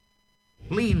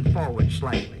Lean forward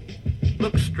slightly.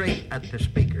 Look straight at the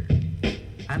speaker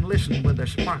and listen with a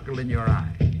sparkle in your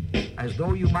eye, as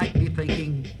though you might be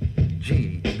thinking,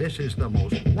 gee, this is the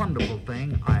most wonderful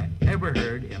thing I ever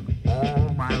heard in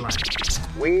all my life.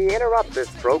 We interrupt this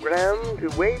program to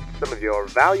waste some of your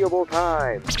valuable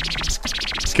time.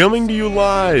 Coming to you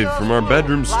live from our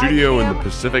bedroom studio in the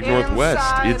Pacific Northwest,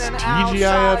 it's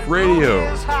TGIF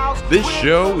Radio. This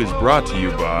show is brought to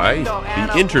you by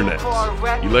the Internet,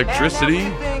 electricity,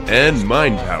 and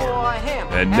mind power.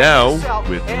 And now,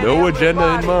 with no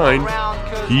agenda in mind,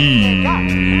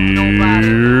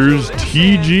 here's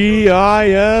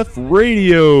TGIF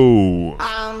Radio.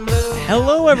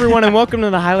 Hello, everyone, and welcome to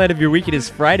the highlight of your week. It is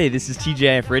Friday. This is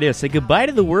TGIF Radio. Say goodbye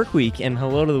to the work week and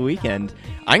hello to the weekend.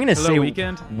 I'm going to say,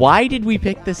 weekend. Why did we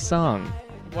pick this song?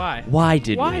 Why? Why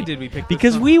did we pick this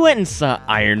Because song? we went and saw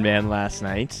Iron Man last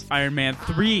night. Iron Man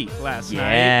 3 last night.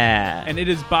 Yeah. And it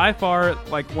is by far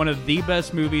like one of the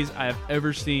best movies I have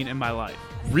ever seen in my life.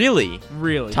 Really?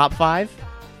 Really. Top 5?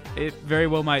 It very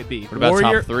well might be. What about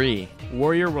top 3?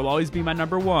 Warrior will always be my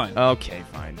number 1. Okay,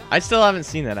 fine. I still haven't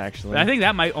seen that, actually. I think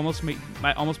that might almost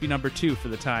be number 2 for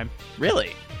the time.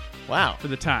 Really? Wow. For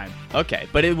the time. Okay,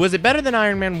 but was it better than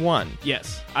Iron Man 1?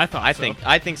 Yes, I thought so.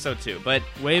 I think so too, but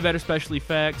way better special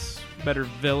effects, better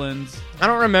villains. I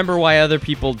don't remember why other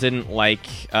people didn't like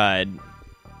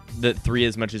the 3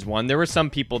 as much as 1. There were some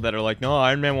people that are like, no,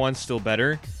 Iron Man 1's still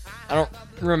better. I don't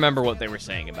remember what they were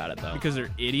saying about it though. Because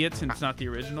they're idiots and it's not the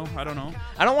original. I don't know.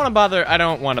 I don't want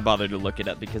to bother to look it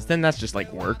up because then that's just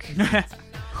like work.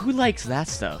 Who likes that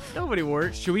stuff? Nobody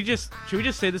works. Should we just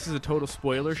say this is a total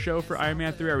spoiler show for Iron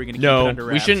Man 3? Or are we going to keep it under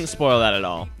wraps? We shouldn't spoil that at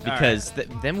all because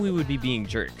then we would be being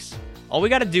jerks. All we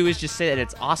got to do is just say that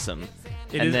it's awesome.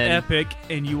 It is epic,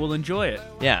 and you will enjoy it.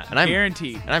 Yeah, and I'm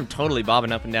guaranteed. And I'm totally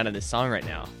bobbing up and down to this song right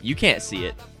now. You can't see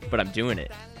it, but I'm doing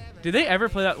it. Did they ever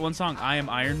play that one song, I Am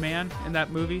Iron Man, in that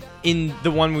movie? In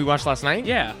the one we watched last night?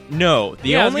 Yeah. No.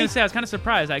 I was going to say, I was kind of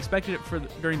surprised. I expected it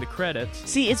during the credits.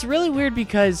 See, it's really weird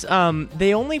because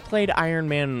they only played Iron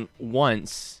Man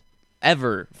once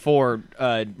ever for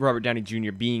Robert Downey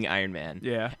Jr. being Iron Man.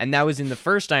 Yeah. And that was in the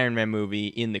first Iron Man movie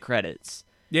in the credits.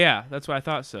 Yeah, that's what I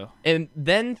thought so. And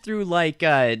then through like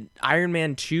Iron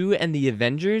Man 2 and the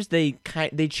Avengers, they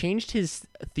changed his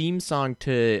theme song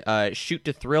to "Shoot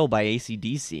to Thrill" by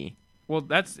AC/DC. Well,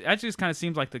 that just kind of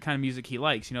seems like the kind of music he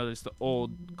likes. You know, there's the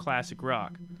old classic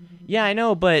rock. Yeah, I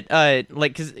know, but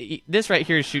because this right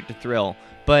here is "Shoot to Thrill,"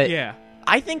 but yeah,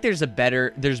 I think there's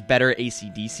better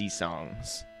AC/DC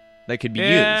songs that could be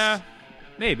used. Yeah,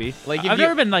 maybe. Like I've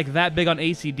never been like that big on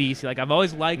AC/DC. Like I've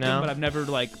always liked them, but I've never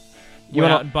like. Went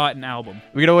out and bought an album.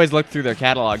 We could always look through their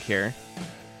catalog here.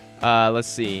 Let's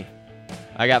see.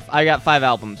 I got 5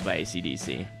 albums by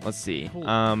AC/DC. Let's see.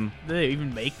 Do they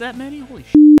even make that many? Holy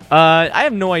shit. I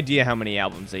have no idea how many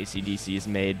albums AC/DC has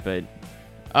made, but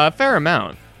a fair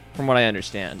amount, from what I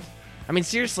understand. I mean,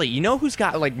 seriously, you know who's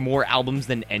got like more albums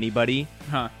than anybody?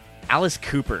 Huh? Alice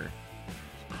Cooper.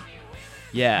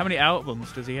 Yeah. How many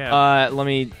albums does he have? I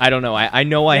don't know. I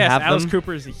know I have Alice them.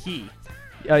 Cooper is a he.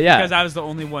 Yeah. Because I was the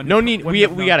only one. No need. We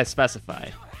gotta specify.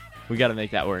 We gotta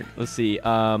make that work. Let's see.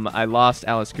 I lost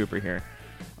Alice Cooper here.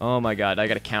 Oh my God. I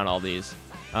gotta count all these.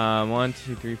 1,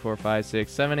 2, 3, 4, 5,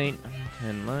 6, 7, 8, 9,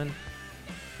 10, 11,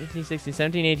 15, 16,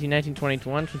 17, 18, 19, 20,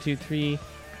 21, 22, 23,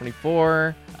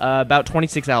 24. About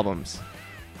 26 albums.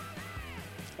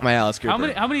 My Alice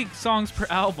Cooper. How many songs per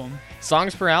album?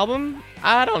 Songs per album?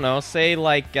 I don't know. Say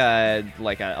like a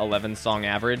 11 song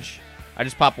average. I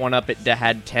just popped one up. It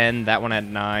had 10. That one had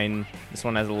 9. This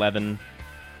one has 11.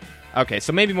 Okay,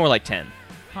 so maybe more like 10.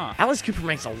 Huh. Alice Cooper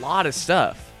makes a lot of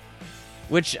stuff,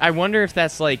 which I wonder if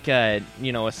that's like a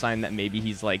sign that maybe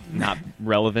he's like not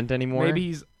relevant anymore. Maybe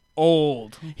he's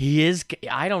old. He is.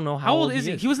 I don't know how old is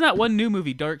he? He was in that one new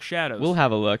movie, Dark Shadows. We'll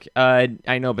have a look.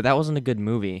 I know, but that wasn't a good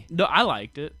movie. No, I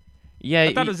liked it. Yeah,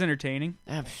 I thought it was entertaining.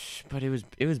 But it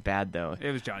was bad though.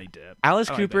 It was Johnny Depp. Alice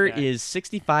Cooper is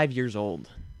 65 years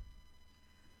old.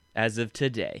 As of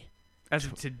today. As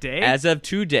of today? As of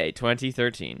today,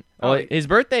 2013. Well, his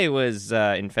birthday was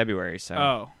in February, so.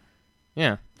 Oh.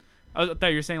 Yeah. I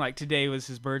thought you were saying, like, today was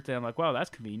his birthday. I'm like, wow, that's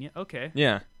convenient. Okay.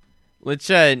 Yeah. Let's,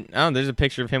 there's a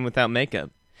picture of him without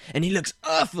makeup. And he looks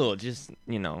awful. Just,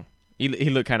 he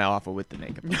looked kind of awful with the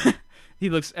makeup. He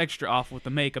looks extra awful with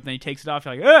the makeup. Then he takes it off.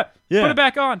 You're like, put it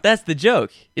back on. That's the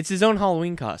joke. It's his own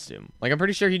Halloween costume. Like, I'm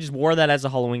pretty sure he just wore that as a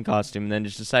Halloween costume and then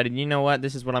just decided, you know what,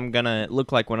 this is what I'm going to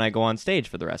look like when I go on stage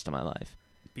for the rest of my life.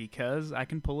 Because I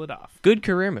can pull it off. Good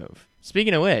career move.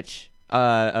 Speaking of which,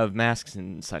 of masks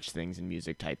and such things and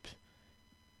music type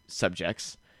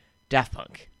subjects, Daft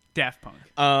Punk. Daft Punk.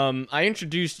 I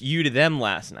introduced you to them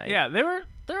last night. Yeah, they were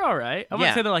They're all right. I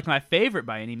wouldn't say they're like my favorite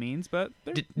by any means, but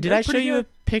did I show you a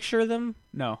picture of them?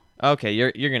 No. Okay,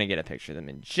 you're gonna get a picture of them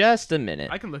in just a minute.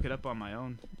 I can look it up on my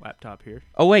own laptop here.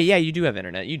 Oh wait, yeah, you do have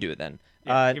internet. You do it then.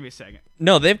 Yeah, give me a second.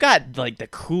 No, they've got like the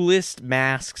coolest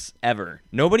masks ever.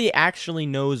 Nobody actually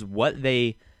knows what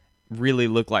they really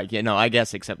look like. I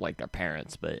guess except like their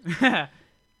parents, but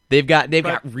they've got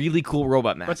really cool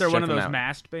robot masks. But they're one of those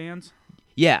masked bands?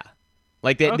 Yeah.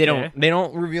 Like they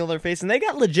don't reveal their face, and they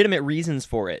got legitimate reasons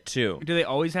for it too. Do they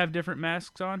always have different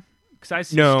masks on? Because I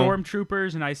see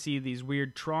stormtroopers and I see these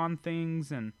weird Tron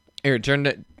things and. Here,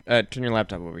 turn your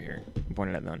laptop over here. Point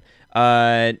it at that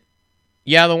one.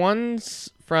 Yeah, the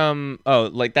ones from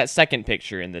like that second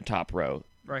picture in the top row.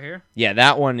 Right here. Yeah,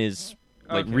 that one is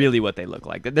like really what they look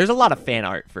like. There's a lot of fan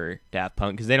art for Daft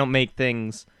Punk because they don't make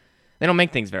things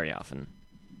very often.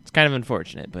 It's kind of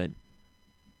unfortunate, but.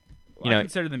 I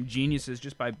consider them geniuses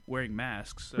just by wearing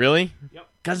masks. So. Really? Yep.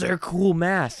 Because they're cool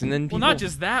masks, and then people... Well, not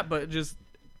just that, but just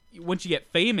once you get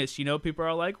famous, people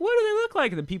are like, "What do they look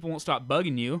like?" And then people won't stop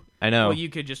bugging you. I know. Well, you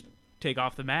could just take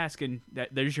off the mask, and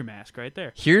there's your mask right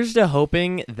there. Here's to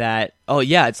hoping that. Oh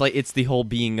yeah, it's the whole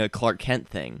being a Clark Kent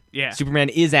thing. Yeah. Superman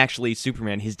is actually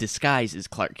Superman. His disguise is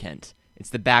Clark Kent.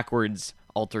 It's the backwards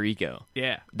alter ego.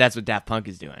 Yeah. That's what Daft Punk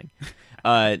is doing.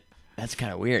 That's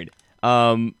kind of weird.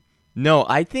 No,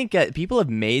 I think people have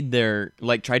made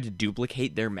tried to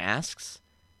duplicate their masks.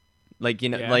 Like,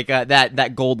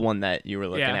 that gold one that you were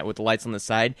looking at with the lights on the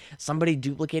side. Somebody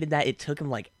duplicated that. It took him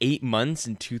like 8 months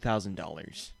and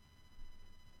 $2,000.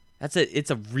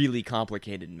 It's a really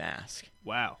complicated mask.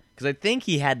 Wow. Because I think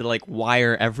he had to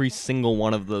wire every single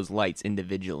one of those lights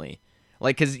individually.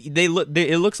 Because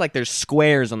it looks like there's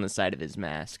squares on the side of his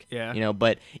mask. Yeah.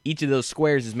 But each of those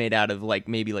squares is made out of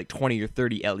maybe 20 or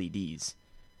 30 LEDs.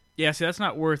 Yeah, see, that's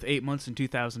not worth 8 months and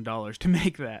 $2,000 to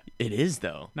make that. It is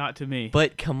though. Not to me.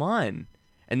 But come on,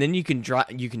 and then you can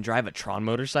drive a Tron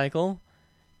motorcycle.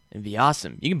 It'd be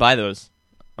awesome. You can buy those.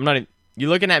 You're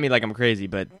looking at me like I'm crazy,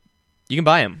 but you can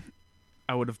buy them.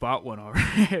 I would have bought one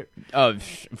already.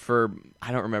 For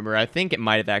I don't remember. I think it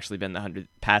might have actually been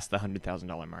past the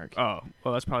 $100,000 mark. Oh,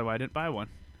 well, that's probably why I didn't buy one.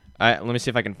 Let me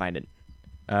see if I can find it.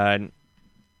 I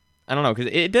don't know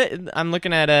because I'm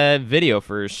looking at a video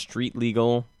for street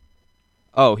legal.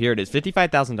 Oh, here it is,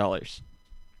 $55,000.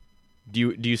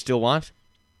 Do you still want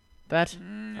that?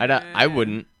 I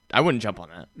wouldn't jump on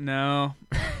that. No,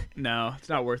 it's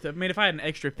not worth it. I mean, if I had an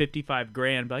extra $55,000,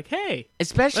 I'd be like, hey,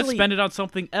 especially let's spend it on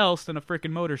something else than a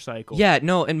freaking motorcycle. Yeah,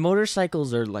 no, and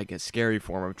motorcycles are like a scary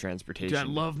form of transportation. Dude, I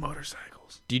love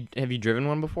motorcycles. Have you driven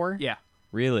one before? Yeah.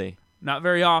 Really? Not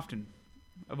very often.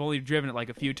 I've only driven it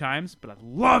a few times, but I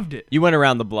loved it. You went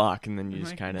around the block and then you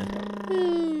just kind of.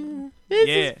 This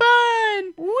is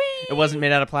fun. Whee! It wasn't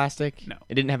made out of plastic. No.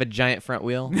 It didn't have a giant front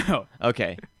wheel. No.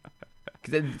 Okay.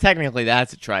 Because technically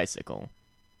that's a tricycle,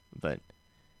 but.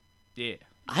 Yeah.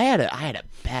 I had a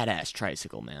badass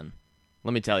tricycle, man.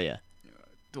 Let me tell you.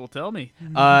 Well, tell me.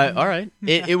 All right.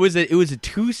 It was a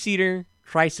 2-seater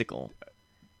tricycle.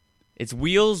 Its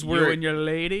wheels were. You and your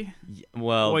lady?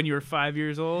 Well. When you were 5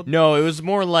 years old? No, it was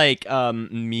more like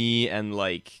me and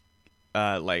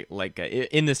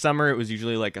in the summer it was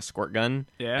usually like a squirt gun.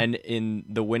 Yeah. And in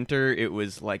the winter it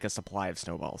was like a supply of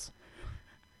snowballs.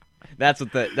 That's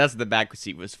what the back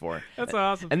seat was for. That's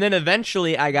awesome. And then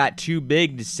eventually I got too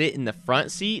big to sit in the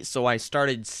front seat, so I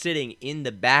started sitting in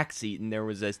the back seat, and there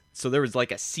was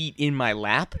like a seat in my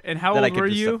lap. And how old were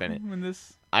you when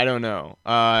this? I don't know.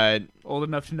 Old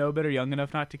enough to know better, young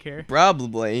enough not to care?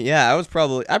 Probably, yeah. I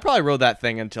probably rode that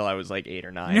thing until I was like 8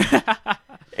 or 9.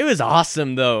 It was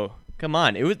awesome though. Come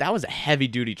on, that was a heavy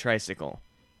duty tricycle,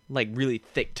 like really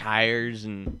thick tires,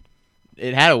 and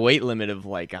it had a weight limit of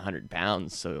like 100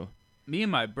 pounds. So me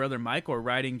and my brother Michael were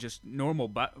riding just normal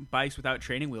bikes without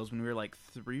training wheels when we were like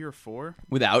 3 or 4.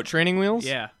 Without training wheels?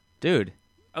 Yeah, dude.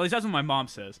 At least that's what my mom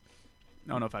says. I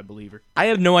don't know if I believe her. I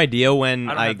have no idea when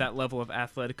I don't have that level of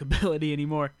athletic ability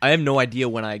anymore. I have no idea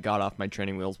when I got off my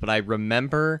training wheels, but I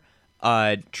remember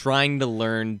trying to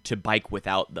learn to bike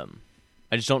without them.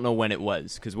 I just don't know when it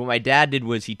was, because what my dad did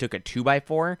was he took a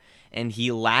 2x4 and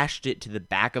he lashed it to the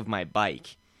back of my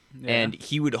bike. Yeah. And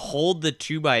he would hold the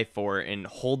 2x4 and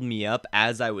hold me up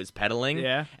as I was pedaling,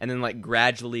 yeah, and then like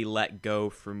gradually let go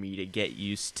for me to get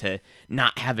used to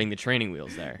not having the training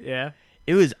wheels there. Yeah,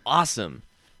 it was awesome.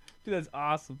 Dude, that's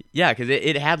awesome. Yeah, because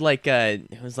it had like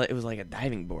it was like a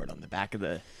diving board on the back of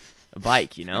the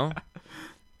bike, you know.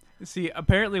 See,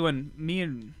 apparently when me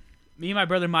and my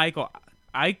brother Michael,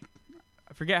 I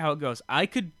forget how it goes. I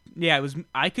could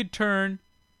turn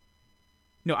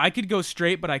No, I could go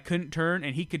straight, but I couldn't turn,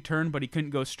 and he could turn, but he couldn't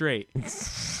go straight.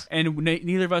 And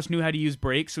neither of us knew how to use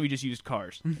brakes, so we just used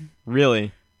cars.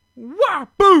 Really? Wow,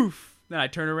 boof! Then I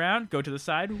turn around, go to the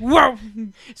side. Whoa!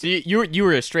 So you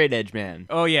were a straight edge man.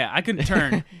 Oh yeah, I couldn't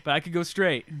turn, but I could go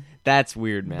straight. That's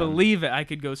weird, man. Believe it, I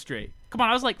could go straight. Come on,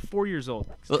 I was like 4 years old.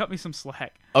 Cut me some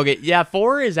slack. Okay, yeah,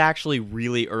 4 is actually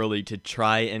really early to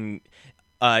try and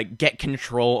get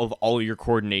control of all your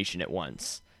coordination at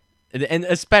once. And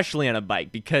especially on a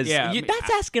bike, because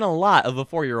that's asking a lot of a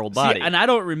 4-year-old body. See, and I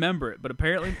don't remember it, but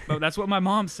apparently that's what my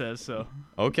mom says, so.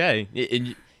 Okay.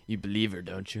 And you believe her,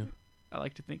 don't you? I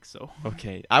like to think so.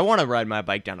 Okay. I want to ride my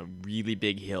bike down a really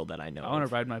big hill that I know I want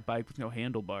to ride my bike with no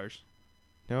handlebars.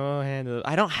 No handle.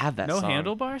 I don't have that No song.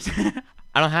 handlebars?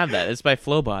 I don't have that. It's by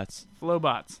Flowbots.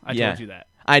 Flowbots. I told you that.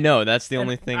 I know. That's the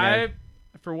only thing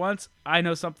For once, I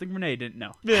know something Renee didn't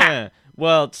know. Yeah.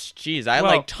 Well, geez,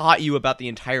 I taught you about the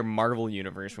entire Marvel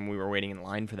universe when we were waiting in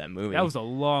line for that movie. That was a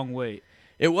long wait.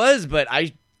 It was, but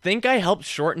I think I helped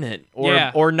shorten it,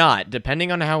 or not,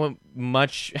 depending on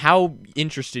how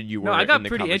interested you were. No, I got in the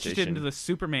pretty conversation. interested into the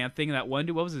Superman thing. That one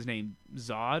dude, what was his name?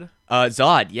 Zod.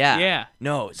 Zod, yeah. Yeah.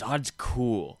 No, Zod's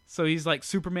cool. So he's like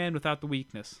Superman without the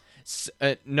weakness.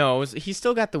 No, he's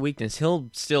still got the weakness. He'll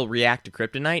still react to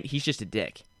kryptonite. He's just a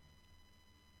dick.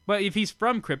 But if he's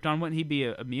from Krypton, wouldn't he be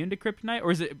immune to kryptonite?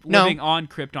 Or is it living on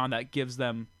Krypton that gives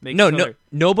them...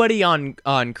 Nobody on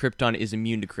Krypton is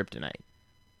immune to kryptonite.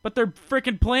 But their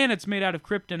freaking planet's made out of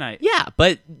kryptonite. Yeah,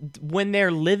 but when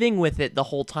they're living with it the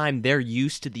whole time, they're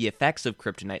used to the effects of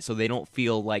kryptonite, so they don't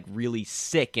feel like really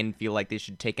sick and feel like they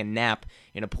should take a nap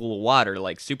in a pool of water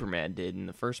like Superman did in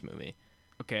the first movie.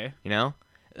 Okay. You know?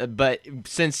 But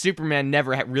since Superman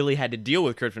never really had to deal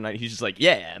with kryptonite, he's just like,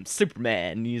 yeah, I'm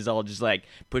Superman. And he's all just like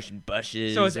pushing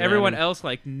bushes. So is everyone else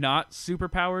like not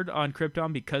superpowered on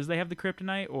Krypton because they have the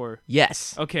kryptonite, or?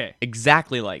 Yes. Okay.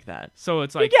 Exactly like that. So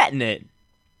it's like... You're getting it.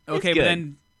 Okay, but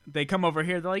then they come over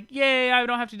here, they're like, yay, I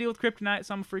don't have to deal with kryptonite,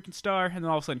 so I'm a freaking star. And then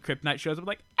all of a sudden kryptonite shows up,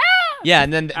 like, ah! Yeah,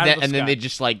 and then they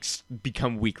just like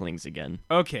become weaklings again.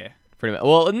 Okay. Pretty much.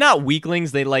 Well, not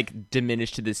weaklings. They like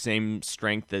diminish to the same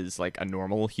strength as like a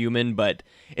normal human, but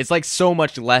it's like so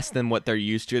much less than what they're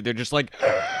used to. They're just like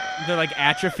they're like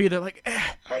atrophy. They're like,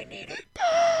 I need it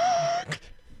back.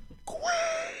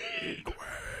 Quaid,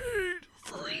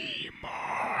 free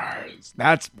Mars.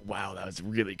 That was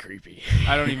really creepy.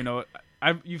 I don't even know it.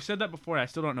 You've said that before, and I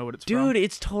still don't know what it's from. Dude,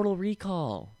 it's Total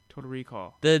Recall. Total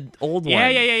Recall. The old one.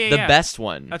 Yeah. The best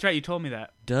one. That's right. You told me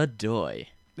that. Doy.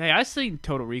 Hey, I've seen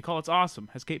Total Recall. It's awesome.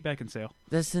 Has Kate Beckinsale.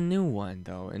 That's the new one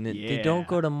though, and they don't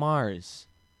go to Mars.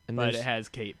 But it has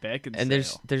Kate Beckinsale. And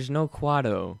there's no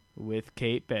Quado with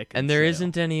Kate Beckinsale. And there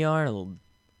isn't any Arnold.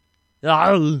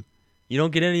 You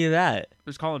don't get any of that.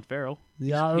 There's Colin Farrell.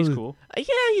 He's cool. Yeah,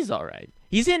 he's all right.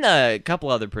 He's in a couple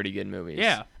other pretty good movies.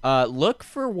 Yeah. Look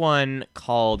for one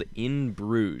called In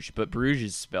Bruges, but Bruges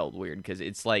is spelled weird because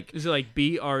it's like... Is it like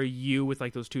BRU with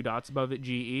like those 2 dots above it,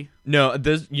 GE? No,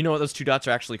 you know what those 2 dots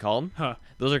are actually called? Huh.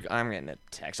 Those are... I'm getting a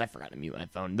text. I forgot to mute my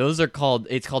phone. Those are called...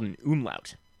 It's called an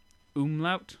umlaut.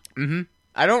 Umlaut? Mm-hmm.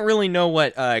 I don't really know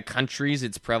what countries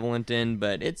it's prevalent in,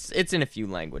 but it's in a few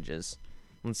languages.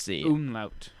 Let's see.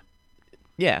 Umlaut.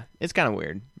 Yeah, it's kind of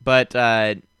weird. But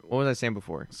what was I saying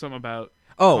before? Something about...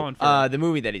 the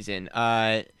movie that he's in.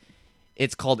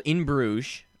 It's called In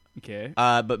Bruges. Okay.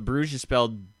 But Bruges is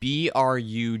spelled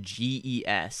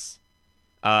Bruges.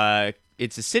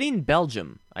 It's a city in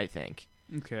Belgium, I think.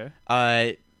 Okay.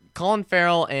 Colin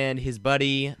Farrell and his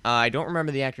buddy, I don't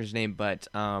remember the actor's name, but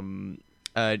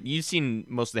you've seen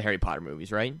most of the Harry Potter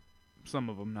movies, right? Some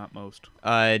of them, not most.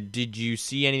 Did you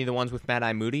see any of the ones with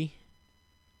Mad-Eye Moody?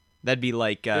 That'd be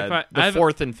like the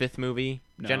 4th and 5th movie,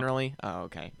 generally. Oh,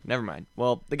 okay. Never mind.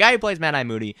 Well, the guy who plays Mad-Eye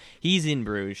Moody, he's in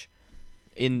Bruges.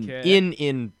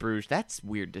 In Bruges. That's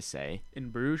weird to say. In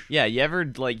Bruges? Yeah, you ever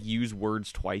like use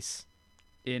words twice?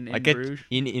 In Bruges?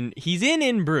 He's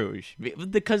in Bruges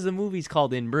because the movie's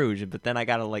called In Bruges, but then I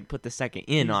gotta like put the second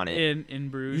on it. In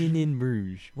Bruges. In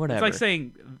Bruges. Whatever. It's like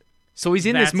saying. So he's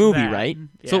in this movie, right?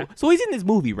 Yeah. So he's in this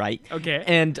movie, right? Okay.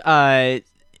 And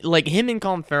like him and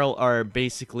Colin Farrell are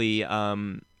basically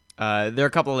they're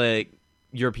a couple of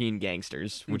European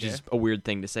gangsters, which is a weird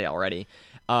thing to say already.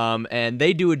 And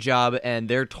they do a job, and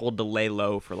they're told to lay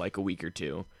low for like a week or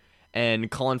two.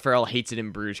 And Colin Farrell hates it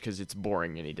in Bruges because it's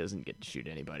boring and he doesn't get to shoot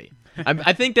anybody.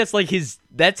 I think that's like his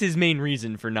main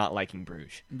reason for not liking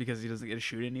Bruges. Because he doesn't get to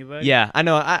shoot anybody? Yeah, I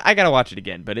know. I gotta watch it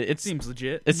again, but it seems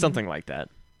legit. It's something like that.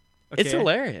 Okay. It's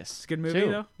hilarious. It's a good movie,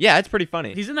 though? Yeah, it's pretty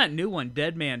funny. He's in that new one,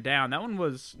 Dead Man Down. That one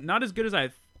was not as good as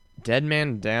I... Dead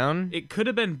Man Down? It could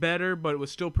have been better, but it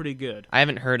was still pretty good. I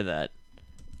haven't heard of that.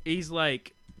 He's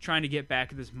like... trying to get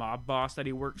back at this mob boss that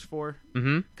he works for.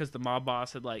 Mm-hmm. Because the mob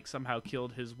boss had like somehow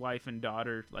killed his wife and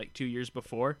daughter like 2 years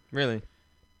before. Really?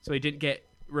 So he didn't get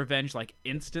revenge like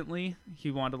instantly.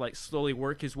 He wanted to like slowly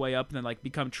work his way up and then like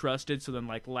become trusted. So then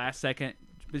like last second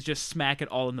was just smack it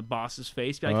all in the boss's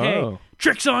face. Be like, hey,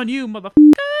 trick's on you, motherfucker.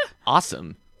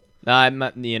 Awesome.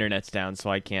 The internet's down, so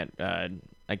I can't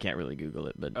really Google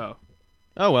it. But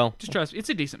oh well. Just trust me. It's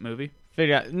a decent movie.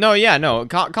 Figure out. No.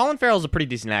 Colin Farrell's a pretty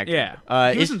decent actor.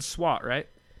 Yeah. He was in SWAT, right?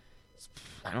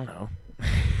 I don't know.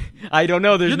 I don't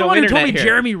know. There's You're the no one who internet told me here.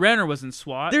 Jeremy Renner was in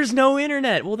SWAT. There's no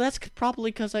internet. Well, that's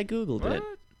probably because I Googled it.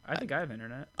 I think I have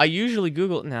internet. I usually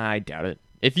Google. Nah, I doubt it.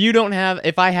 If you don't have,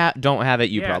 if I don't have it,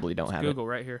 you probably don't have Google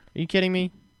right here. Are you kidding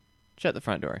me? Shut the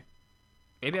front door.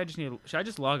 Maybe I just need. Should I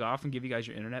just log off and give you guys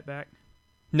your internet back?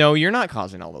 No, you're not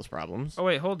causing all those problems. Oh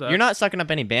wait, hold up. You're not sucking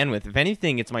up any bandwidth. If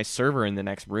anything, it's my server in the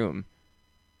next room.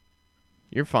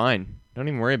 You're fine. Don't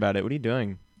even worry about it. What are you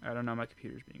doing? I don't know. My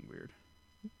computer's being weird.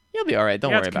 You'll be all right.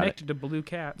 Don't worry about it. It's connected to Blue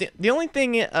Cat. The only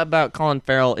thing about Colin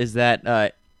Farrell is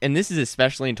that, and this is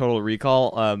especially in Total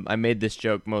Recall, I made this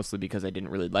joke mostly because I didn't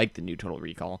really like the new Total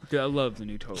Recall. Dude, I love the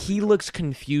new Total Recall. He looks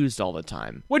confused all the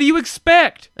time. What do you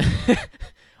expect?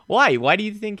 Why? Why do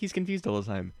you think he's confused all the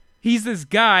time? He's this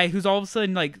guy who's all of a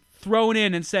sudden like thrown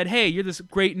in and said, hey, you're this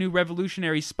great new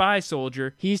revolutionary spy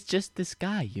soldier. He's just this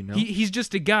guy, you know? He's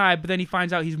just a guy, but then he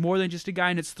finds out he's more than just a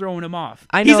guy and it's throwing him off.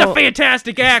 I He's know. a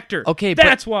fantastic actor. Okay,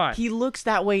 that's but why. he looks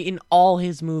that way in all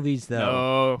his movies,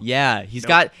 though. No. Yeah, he's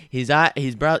got his eye,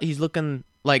 his brow. He's looking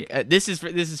like this is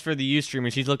for the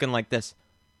Ustreamers. He's looking like this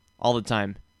all the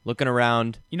time, looking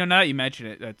around. You know, now that you mention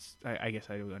it, that's I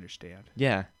guess I don't understand.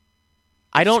 Yeah,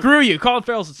 I don't. Screw you. Colin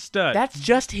Farrell's a stud. That's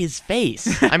just his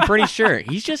face. I'm pretty sure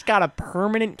he's just got a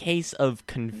permanent case of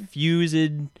confused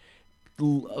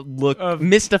look,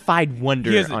 mystified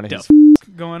wonder on his.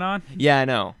 Going on. Yeah, I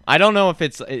know. I don't know if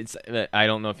it's. I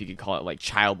don't know if you could call it like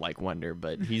childlike wonder,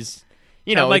 but he's,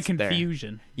 like it's there.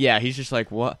 confusion. Yeah, he's just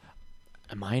like, what?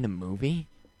 Am I in a movie?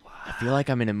 I feel like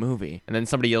I'm in a movie. And then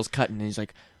somebody yells cut, and he's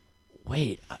like,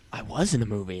 wait, I was in a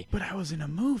movie. But I was in a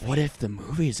movie. What if the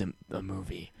movie's a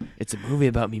movie? It's a movie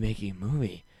about me making a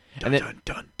movie. Dun, and then,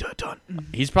 dun, dun, dun, dun.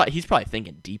 He's probably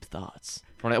thinking deep thoughts.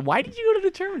 Why did you go to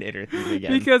the Terminator theme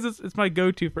again? Because it's my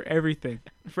go-to for everything.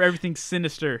 For everything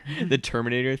sinister. The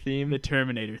Terminator theme? The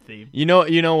Terminator theme. You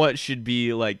know what should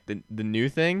be like the new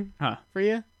thing for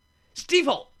you? Steve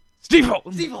Holt! Steve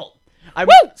Holt! Steve Holt!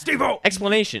 Woo! Steve Holt!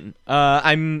 Explanation.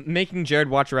 I'm making Jared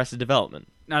watch Arrested Development.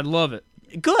 I love it.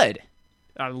 Good.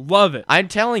 I love it. I'm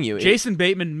telling you. Jason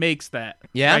Bateman makes that.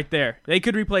 Yeah? Right there. They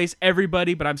could replace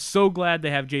everybody, but I'm so glad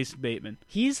they have Jason Bateman.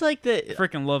 He's like the...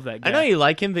 Freaking love that guy. I know you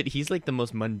like him, but he's like the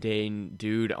most mundane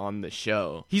dude on the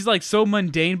show. He's like so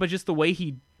mundane, but just the way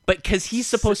he... But because he's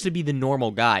supposed to be the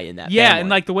normal guy in that Yeah, family. and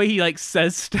like the way he like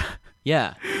says stuff.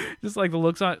 Yeah. Just like the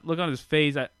look on his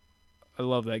face. I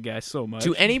love that guy so much.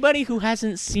 To anybody who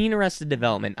hasn't seen Arrested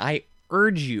Development, I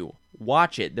urge you,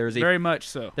 watch it. Very much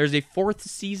so. There's a 4th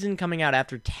season coming out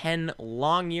after 10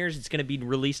 long years. It's going to be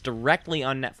released directly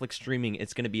on Netflix streaming.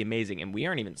 It's going to be amazing, and we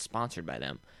aren't even sponsored by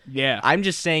them. Yeah. I'm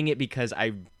just saying it because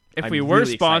if we were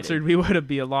sponsored, we would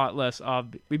be a lot less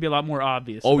obvious. We'd be a lot more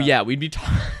obvious. Oh yeah, we'd be.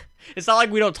 It's not like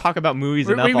we don't talk about movies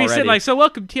enough already. We said like, so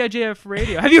welcome to TIJF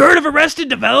Radio. Have you heard of Arrested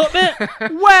Development?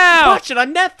 Wow! Watch it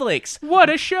on Netflix.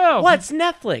 What a show! What's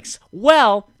Netflix?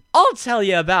 Well, I'll tell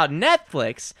you about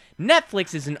Netflix.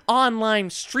 Netflix is an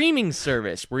online streaming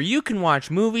service where you can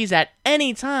watch movies at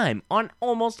any time on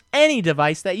almost any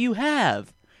device that you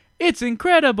have. It's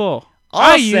incredible.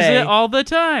 I use it all the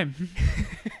time.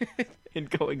 It'd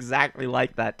go exactly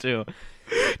like that too.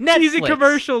 Cheesy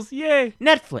commercials, yay!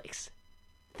 Netflix.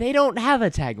 They don't have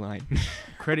a tagline.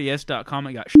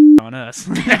 CreditYes.com got on us.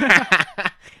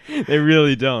 They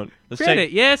really don't.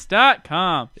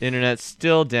 CreditYes.com. Internet's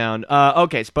still down.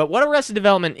 Okay, but what Arrested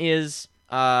Development is,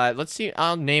 let's see,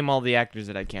 I'll name all the actors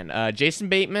that I can. Jason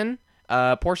Bateman,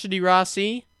 Portia de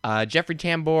Rossi, Jeffrey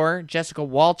Tambor, Jessica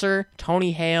Walter,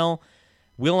 Tony Hale,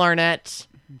 Will Arnett,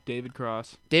 David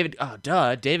Cross, David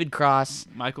Cross,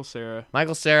 Michael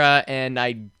Cera, and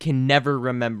I can never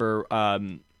remember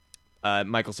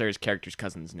Michael Cera's character's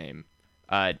cousin's name.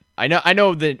 I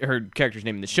know that her character's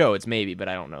name in the show. It's Maybe, but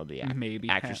I don't know the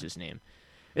actress's name.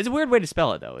 It's a weird way to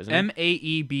spell it, though, isn't it?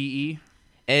 Maebe.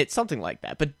 It's something like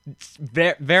that. But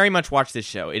very much watch this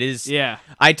show. It is. Yeah.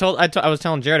 I was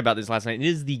telling Jared about this last night. It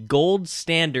is the gold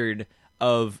standard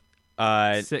of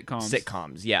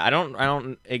sitcoms. Yeah. I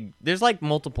don't. There's like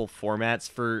multiple formats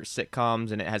for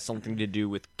sitcoms, and it has something to do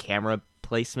with camera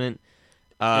placement.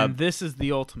 And this is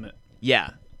the ultimate.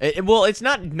 Yeah. Well, it's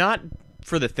not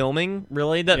for the filming,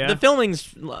 really. The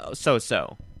filming's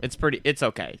so-so. It's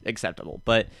okay, acceptable,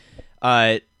 but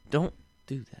don't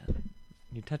do that.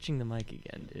 You're touching the mic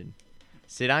again, dude.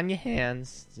 Sit on your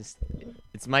hands.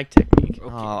 It's mic technique. Okay.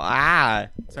 Sorry.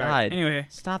 God. Anyway,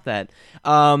 Stop that.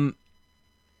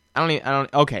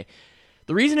 Okay.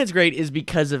 The reason it's great is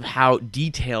because of how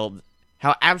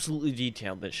absolutely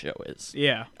detailed this show is.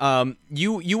 yeah.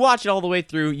 You watch it all the way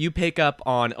through. You pick up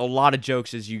on a lot of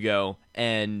jokes as you go,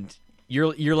 and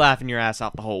you're laughing your ass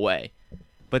off the whole way.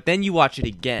 But then you watch it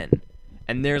again,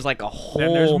 and there's like a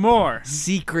Then there's whole more.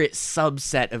 secret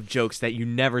subset of jokes that you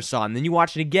never saw. And then you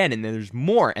watch it again, and then there's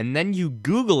more. And then you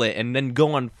Google it, and then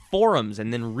go on forums,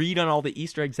 and then read on all the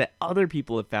Easter eggs that other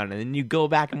people have found. And then you go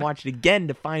back and watch it again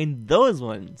to find those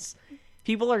ones.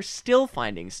 People are still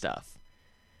finding stuff.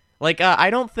 Like, I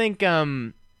don't think,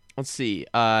 let's see.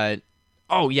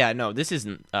 Oh, yeah, no, this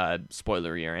isn't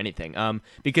spoilery or anything.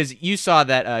 Because you saw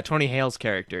that Tony Hale's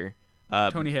character.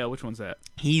 Tony Hale, which one's that?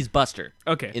 He's Buster.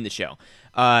 Okay. In the show.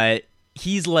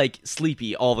 He's like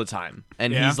sleepy all the time.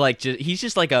 And Yeah. he's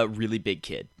just like a really big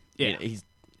kid. Yeah. You know, he's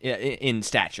in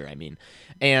stature, I mean.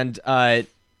 And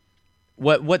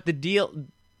what the deal...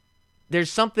 There's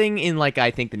something in, like,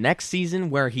 I think the next season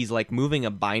where he's, like, moving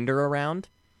a binder around.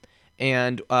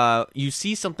 And you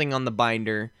see something on the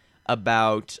binder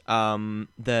about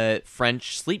the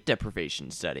French sleep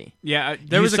deprivation study. Yeah, You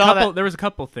there was saw a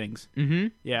couple things. Mm-hmm.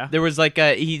 Yeah. There was like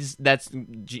that's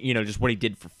just what he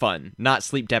did for fun, not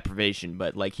sleep deprivation,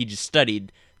 but like he just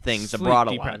studied things Sleep abroad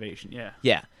a lot. deprivation, yeah.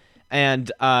 Yeah,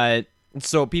 and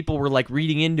so people were like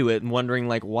reading into it and wondering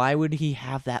like why would he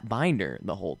have that binder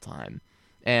the whole time,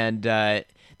 and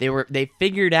they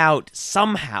figured out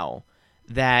somehow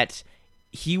that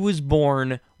he was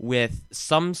born with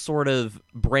some sort of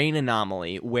brain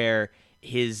anomaly where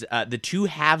his the two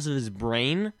halves of his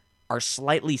brain are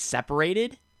slightly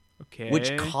separated, Okay.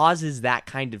 which causes that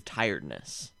kind of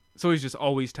tiredness. So he's just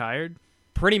always tired?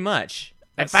 Pretty much.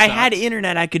 That If I had sucks.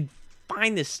 internet, I could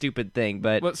find this stupid thing,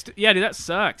 but Well, yeah, dude, that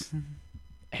sucks.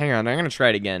 hang on, I'm going to try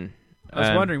it again. I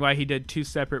was wondering why he did two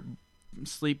separate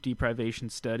sleep deprivation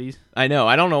studies. I know.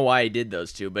 I don't know why I did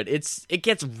those two, but it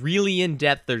gets really in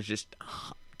depth. There's just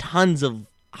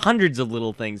hundreds of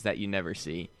little things that you never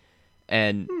see,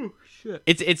 and Shit.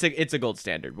 it's a gold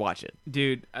standard. Watch it.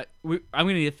 Dude, I'm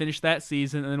gonna need to finish that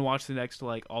season and then watch the next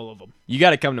like all of them. You got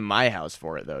to come to my house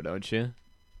for it, though, don't you?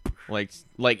 Like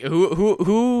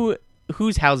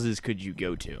whose houses could you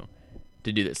go to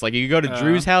do this? Like you go to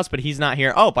Drew's house, but he's not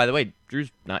here. Oh, by the way,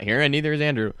 Drew's not here, and neither is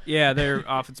Andrew. Yeah, they're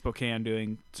off in Spokane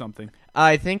doing something.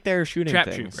 I think they're shooting Trap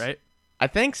things. shoot, right? I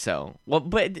think so. Well,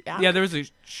 but Yeah, there was a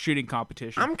shooting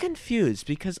competition. I'm confused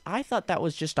because I thought that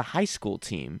was just a high school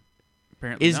team.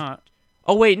 Apparently not.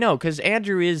 Oh wait, no, because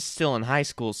Andrew is still in high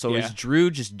school. So Yeah. is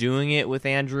Drew just doing it with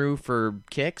Andrew for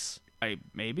kicks?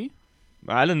 Maybe.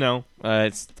 I don't know.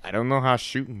 I don't know how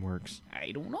shooting works.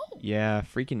 I don't know. Yeah,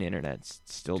 freaking internet's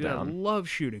still Dude, I down. love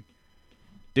shooting.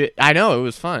 Dude, I know it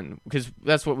was fun because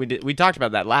that's what we did. We talked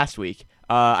about that last week.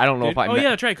 I don't know if I. Oh yeah,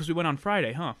 that's right. Because we went on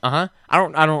Friday, huh? I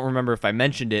don't remember if I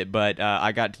mentioned it, but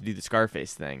I got to do the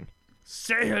Scarface thing.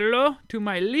 Say hello to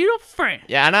my little friend.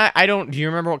 Yeah, and I don't. Do you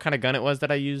remember what kind of gun it was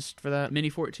that I used for that? Mini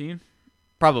 14.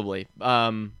 Probably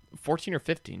 14 or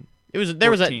 15. It was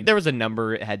there 14. was a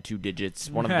number. It had 2 digits.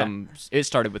 One of them it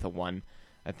started with a 1,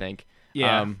 I think.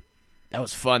 Yeah. That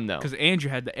was fun though. Because Andrew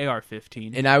had the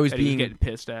AR-15. And I was that he being getting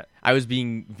pissed at. I was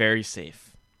being very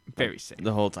safe. Very safe.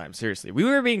 The whole time, seriously. We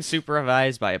were being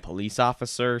supervised by a police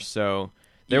officer, so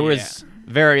there was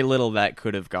very little that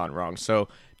could have gone wrong. So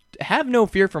have no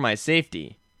fear for my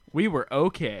safety. We were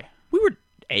okay. We were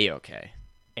A-okay.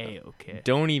 A-okay.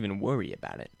 Don't even worry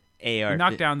about it. We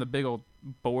knocked down the big old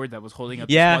board that was holding up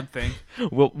Yeah. this one thing.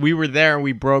 Well, we were there and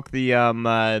we broke the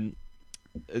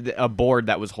a board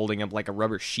that was holding up like a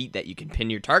rubber sheet that you can pin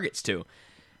your targets to.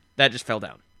 That just fell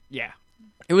down. Yeah.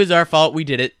 It was our fault. We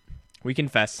did it. We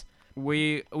confess.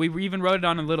 We even wrote it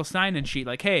on a little sign-in sheet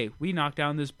like, hey, we knocked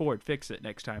down this board. Fix it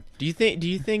next time. Do you think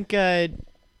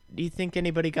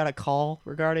anybody got a call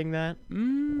regarding that?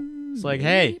 It's like,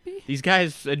 hey, these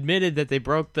guys admitted that they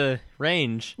broke the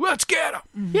range. Let's get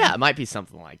them. Yeah, it might be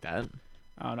something like that.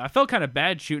 I don't know. I felt kind of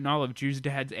bad shooting all of Drew's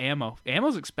dad's ammo.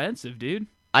 Ammo's expensive, dude.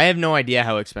 I have no idea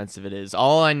how expensive it is.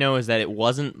 All I know is that it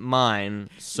wasn't mine,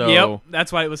 so Yep.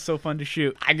 That's why it was so fun to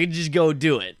shoot. I could just go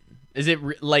do it. Is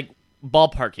it like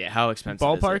ballpark it? How expensive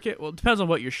is Ballpark it? it? Well, it depends on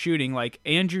what you're shooting. Like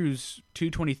Andrew's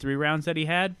 223 rounds that he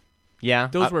had, Yeah.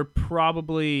 those were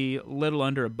probably a little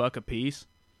under $1 a piece.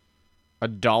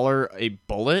 $1 a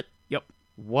bullet? Yep.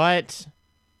 What?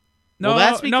 Well,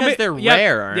 that's because they're yeah,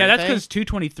 rare, aren't Yeah, that's they? because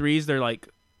 223s, they're like,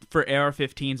 for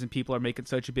AR-15s and people are making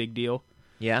such a big deal.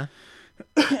 Yeah.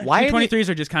 Why are they- 23s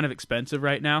are just kind of expensive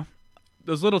right now.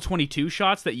 Those little 22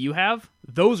 shots that you have,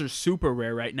 those are super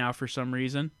rare right now for some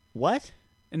reason. What?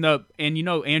 And you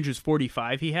know Andrew's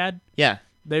 45 he had? Yeah.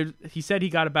 He said he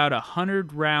got about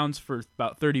 100 rounds for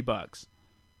about $30.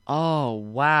 Oh,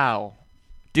 wow.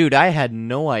 Dude, I had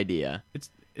no idea. It's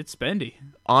spendy.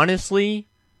 Honestly,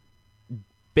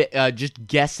 just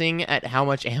guessing at how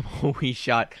much ammo we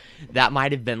shot, that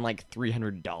might have been like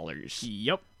 $300.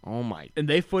 Yep. Oh my. And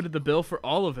they footed the bill for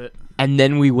all of it. And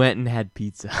then we went and had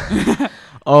pizza.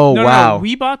 Oh, No, wow.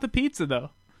 we bought the pizza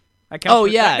though. That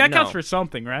counts that no. counts for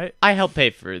something, right? I helped pay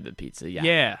for the pizza, yeah.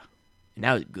 Yeah. And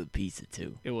that was good pizza,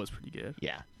 too. It was pretty good.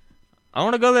 Yeah. I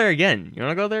want to go there again. You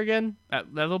want to go there again?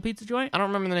 That little pizza joint? I don't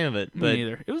remember the name of it. Me But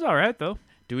neither. It was all right though.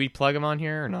 do we plug them on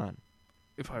here or not?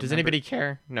 If I Does remember. anybody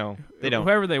care? No, they don't.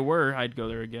 Whoever they were, I'd go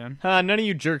there again. None of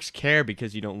you jerks care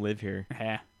because you don't live here.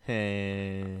 Heh.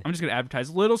 Eh. I'm just gonna advertise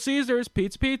Little Caesars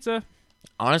Pizza.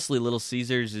 Honestly, Little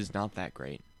Caesars is not that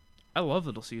great. I love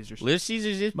Little Caesars. Little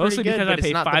Caesars is Mostly pretty good, because but I it's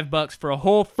paid not $5 for a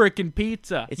whole freaking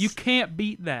pizza. It's- You can't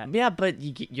beat that. Yeah, but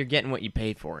you're getting what you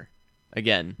pay for.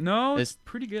 Again, No, This- it's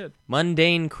pretty good.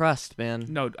 mundane crust, man.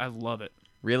 No, I love it.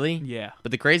 Really? Yeah,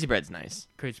 But the crazy bread's nice.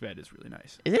 Crazy Bread is really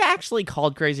nice. Is it actually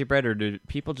called crazy bread, or do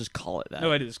people just call it that?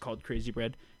 No, it is called Crazy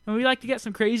Bread. And we like to get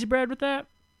some Crazy Bread with that.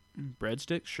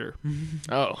 Breadsticks, sure.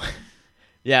 Oh,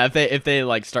 yeah. If they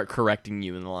like start correcting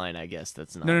you in the line, I guess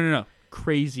that's not No.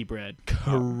 Crazy Bread.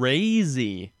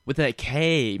 crazy with that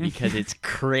K because it's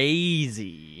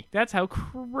crazy. That's how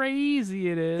crazy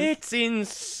it is. It's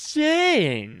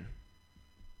insane.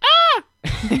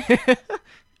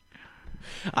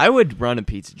 I would run a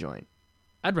pizza joint.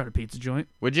 I'd run a pizza joint.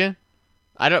 Would you?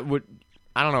 I don't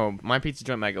know. My pizza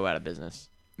joint might go out of business.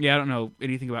 Yeah, I don't know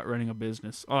anything about running a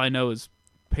business. All I know is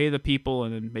pay the people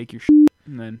and then make your shit.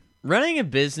 And then Running a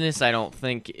business, I don't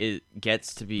think it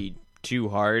gets to be too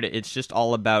hard. It's just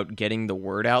all about getting the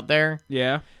word out there.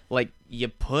 yeah, Like you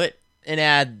put an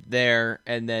ad there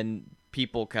and then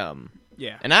people come.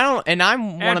 yeah. And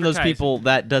I'm one of those Advertising. people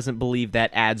that doesn't believe that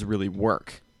ads really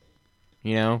work.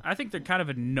 You know? I think they're kind of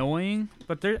annoying,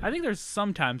 but I think there's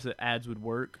sometimes that ads would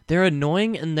work. They're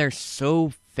annoying and they're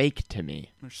so fake to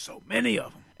me. There's so many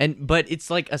of them. But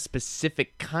it's like a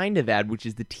specific kind of ad, which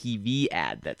is the TV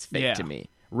ad that's fake Yeah. to me.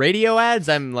 Radio ads,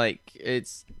 I'm like,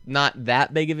 it's not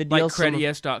that big of a deal. Like Some of-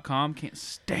 credityes.com, can't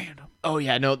stand them. Oh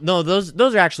yeah, no, those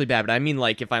are actually bad. But I mean,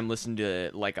 like if I'm listening to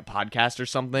like a podcast or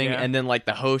something, Yeah. and then like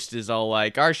the host is all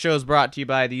like, "Our show's brought to you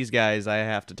by these guys. I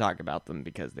have to talk about them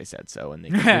because they said so, and they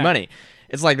give me money."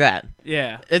 It's like that.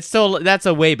 Yeah. That's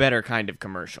a way better kind of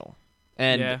commercial,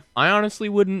 and Yeah. I honestly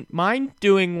wouldn't mind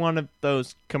doing one of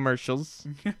those commercials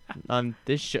on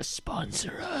this show.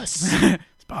 Sponsor us.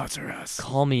 Sponsor us.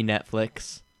 Call me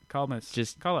Netflix. Call us.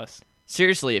 Just- call us.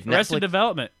 Seriously, if Arrested Netflix.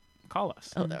 Development. Call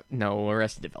us. Oh, no,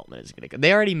 Arrested Development is gonna go.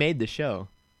 They already made the show,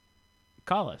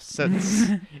 Call us. so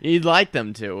you'd like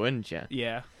them to, wouldn't you?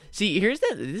 Yeah. See,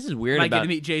 this is weird Might get about to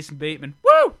meet Jason Bateman.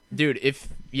 Woo! dude.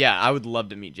 I would love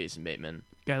to meet Jason Bateman.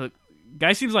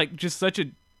 Guy seems like just such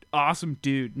an awesome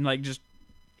dude, and like just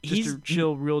He's a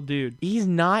chill, real dude. He's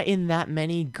not in that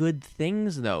many good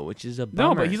things though, which is a bummer.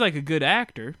 No, but he's like a good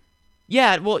actor.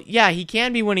 yeah, well, yeah, he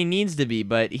can be when he needs to be,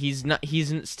 but he's not.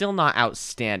 He's still not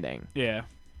outstanding. Yeah.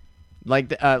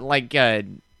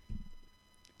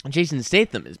 Jason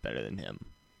Statham is better than him.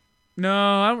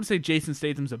 No, I wouldn't say Jason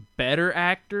Statham's a better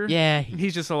actor. Yeah,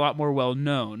 He's just a lot more well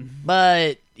known.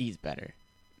 but he's better.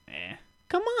 Eh.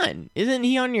 Come on, isn't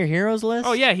he on your heroes list?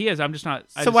 Oh yeah, he is. I'm just not.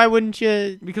 Why wouldn't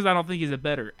you? Because I don't think he's a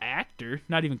better actor.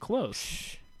 Not even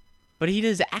close. But he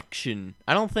does action.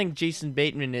 I don't think Jason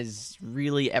Bateman has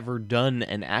really ever done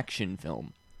an action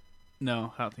film.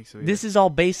 No, I don't think so. Either. This is all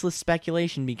baseless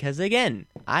speculation because, again,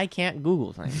 I can't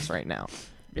Google things right now.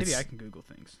 Maybe I can Google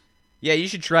things. Yeah, you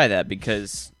should try that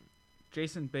because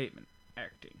Jason Bateman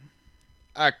acting.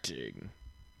 acting.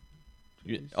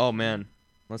 Oh man,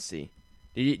 let's see.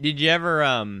 Did you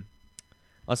ever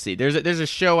Let's see. There's a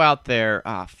show out there.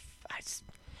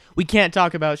 We can't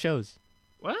talk about shows.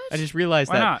 What? I just realized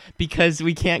Why that not? because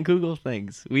we can't Google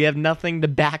things. We have nothing to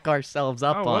back ourselves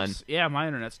up on. Whoops. Yeah, my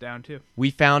internet's down too. We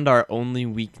found our only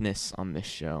weakness on this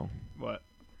show. What?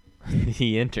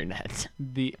 The internet.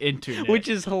 The internet. Which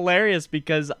is hilarious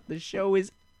because the show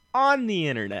is on the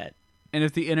internet. and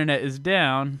if the internet is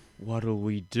down, What'll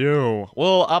we do?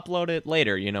 We'll upload it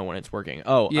later, when it's working.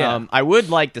 Oh, Yeah. I would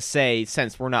like to say,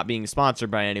 since we're not being sponsored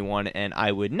by anyone, and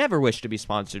I would never wish to be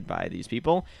sponsored by these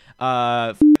people,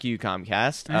 fuck you,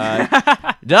 Comcast.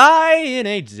 Die in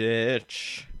a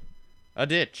ditch. A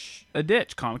ditch. a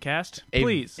ditch, Comcast,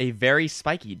 please. A very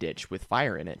spiky ditch with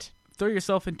fire in it. throw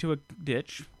yourself into a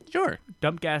ditch, Sure.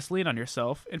 dump gasoline on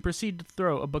yourself, and proceed to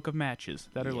throw a book of matches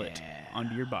that are lit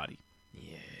onto your body.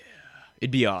 It'd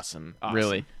be awesome, Awesome.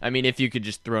 really. I mean, if you could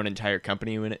just throw an entire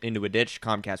company into a ditch,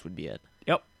 Comcast would be it.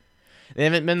 Yep. They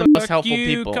haven't been the most helpful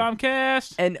you, people.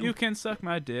 Comcast. And- you can suck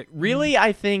my dick. Really,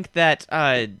 I think that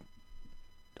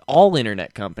all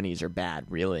internet companies are bad,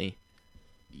 really.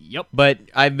 Yep. But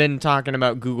I've been talking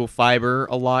about Google Fiber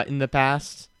a lot in the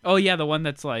past. Oh yeah, the one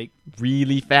that's like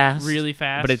Really fast. really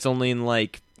fast. But it's only in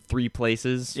like 3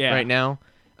 places Yeah. right now.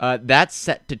 That's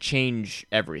set to change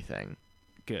everything.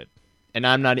 good. And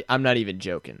I'm not even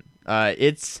joking.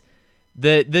 It's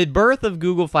the birth of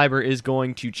Google Fiber is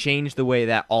going to change the way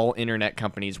that all internet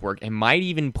companies work, and might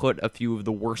even put a few of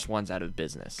the worst ones out of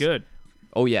business. Good.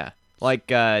 Oh yeah, like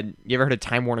you ever heard of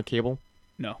Time Warner Cable?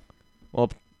 No.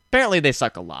 Well, apparently they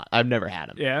suck a lot. I've never had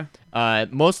them. Yeah.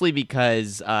 Mostly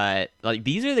because like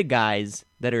these are the guys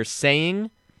that are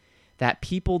saying that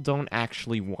people don't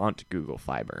actually want Google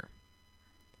Fiber.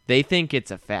 They think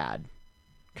it's a fad.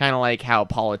 Kind of like how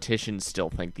politicians still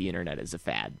think the internet is a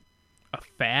fad. A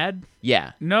fad?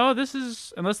 Yeah. No, this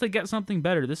is unless they get something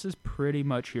better. This is pretty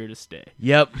much here to stay.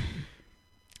 Yep.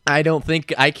 I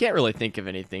can't really think of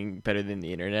anything better than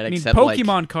the internet I mean, except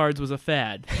Pokemon cards was a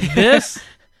fad. This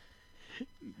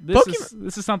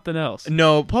is something else.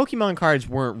 No, Pokemon cards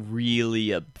weren't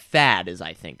really a fad as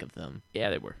I think of them. Yeah,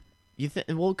 they were.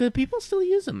 Well, good people still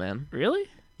use them, man. Really?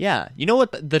 Yeah. You know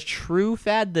what the true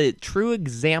fad, the true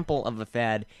example of a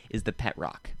fad is the pet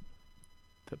rock.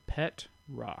 The pet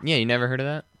rock. Yeah, you never heard of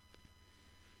that?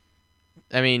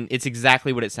 I mean, it's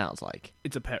exactly what it sounds like.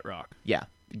 It's a pet rock. Yeah.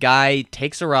 Guy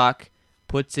takes a rock,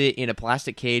 puts it in a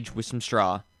plastic cage with some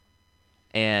straw,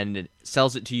 and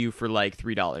sells it to you for like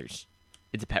 $3.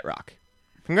 It's a pet rock.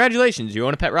 Congratulations, you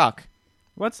own a pet rock.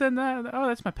 What's in that? Oh,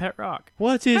 that's my pet rock.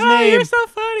 What's his Oh, name? you're so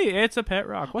funny. It's a pet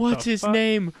rock. What's the his fuck?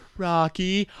 name?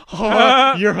 Rocky.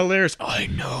 Oh, you're hilarious. I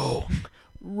know.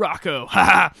 Rocco.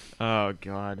 Ha Oh,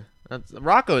 God.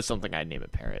 Rocco is something I'd name a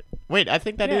parrot. Wait, I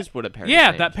think that is Yeah. what a parrot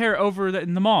Yeah, is. that parrot over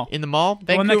in the mall. In the mall?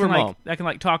 The one Vancouver Mall. that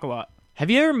can talk a lot. Have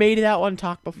you ever made that one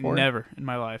talk before? Never in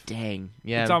my life. Dang.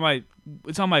 Yeah.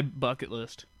 It's on my bucket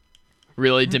list.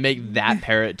 Really? To make that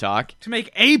parrot talk? To make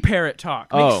a parrot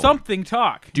talk. Make Oh. something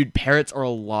talk. Dude, parrots are a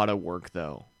lot of work,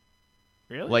 though.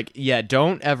 Really? Like, yeah,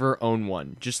 don't ever own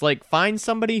one. Just, like, find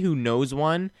somebody who knows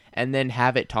one and then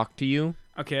have it talk to you.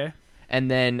 Okay. And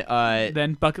then,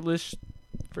 Then bucket list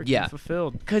freaking Yeah.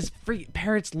 fulfilled. because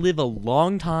parrots live a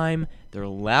long time. They're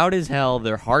loud as hell.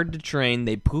 They're hard to train.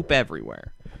 They poop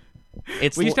everywhere.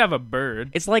 We used to have a bird.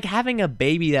 It's like having a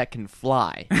baby that can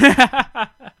fly.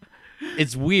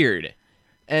 It's weird.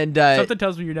 And Something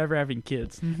tells me you're never having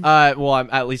kids. well,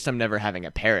 at least I'm never having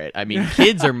a parrot. I mean,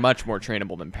 kids are much more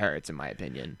trainable than parrots, in my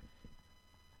opinion.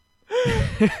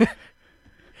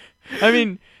 I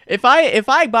mean, if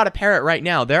I bought a parrot right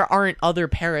now, there aren't other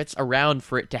parrots around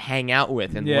for it to hang out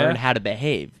with and Yeah. learn how to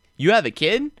behave. You have a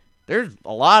kid? There's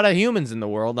a lot of humans in the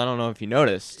world. I don't know if you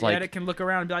noticed. Like, Yet it can look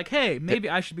around and be like, hey, maybe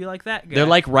I should be like that guy. they're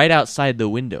like right outside the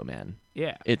window, man.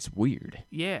 yeah. It's weird.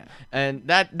 Yeah. And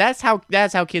that's how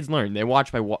kids learn. They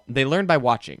they learn by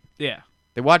watching. Yeah.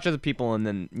 They watch other people and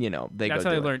then, they That's go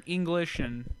how they do it. learn English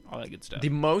and all that good stuff. The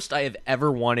most I have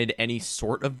ever wanted any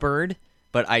sort of bird,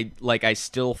 but I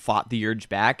still fought the urge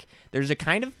back. There's a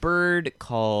kind of bird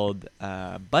called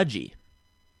budgie,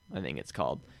 I think it's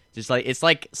called. Just like it's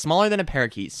like smaller than a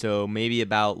parakeet, so maybe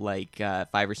about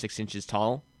 5 or 6 inches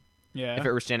tall. yeah. If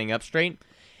it were standing up straight,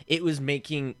 it was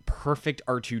making perfect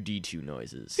R2-D2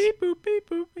 noises. Beep, boop, beep,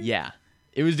 boop, beep. Yeah,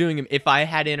 it was doing them. If I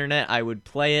had internet, I would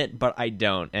play it, but I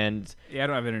don't. And Yeah, I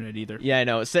don't have internet either. yeah, I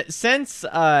know. Since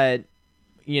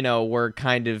we're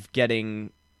kind of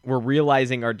we're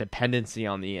realizing our dependency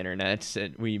on the internet,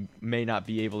 and we may not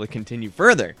be able to continue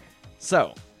further.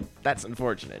 So that's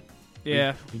unfortunate.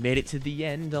 Yeah. We made it to the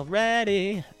end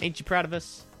already. Ain't you proud of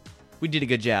us? We did a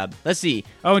good job. Let's see.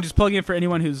 Oh, and just plug in for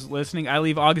anyone who's listening, I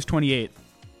leave August 28th.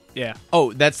 Yeah.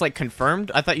 Oh, that's like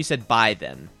confirmed? I thought you said by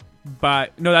then.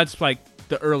 But no, that's like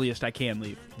the earliest I can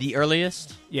leave. The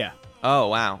earliest? Yeah. Oh,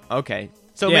 wow. Okay.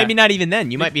 So Yeah. maybe not even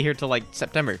then. You might be here till like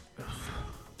September.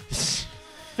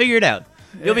 Figure it out.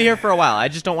 You'll be here for a while. I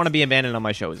just don't want to be abandoned on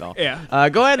my show is all. Yeah.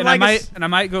 Go ahead and And like us. I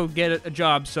might go get a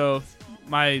job, so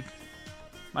my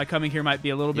coming here might be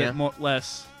a little bit Yeah.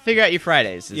 less. Figure out your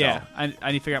Fridays is Yeah. all.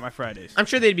 I need to figure out my Fridays. I'm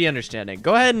sure they'd be understanding.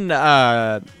 Go ahead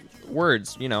and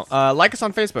words, like us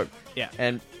on Facebook. Yeah.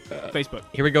 And Facebook.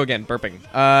 here we go again, burping.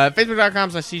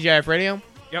 Facebook.com/TGIF Radio.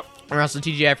 Yep. We're also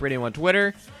TGIF Radio on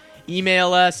Twitter.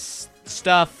 Email us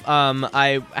stuff.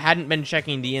 I hadn't been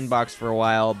checking the inbox for a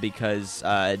while because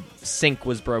sync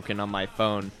was broken on my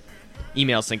phone.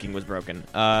 email syncing was broken.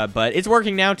 But it's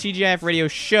working now.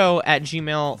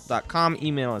 TGIFradioshow@gmail.com.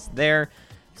 Email us there.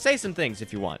 Say some things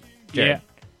if you want. Jared.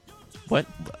 Yeah. What?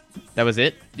 That was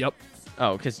it? Yep.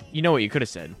 Oh, because you know what you could have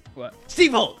said. What?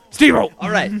 Steve Holt! Steve Holt!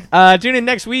 All right. Tune in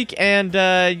next week, and,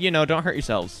 don't hurt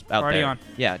yourselves out Party there. on.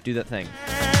 Yeah, do that thing.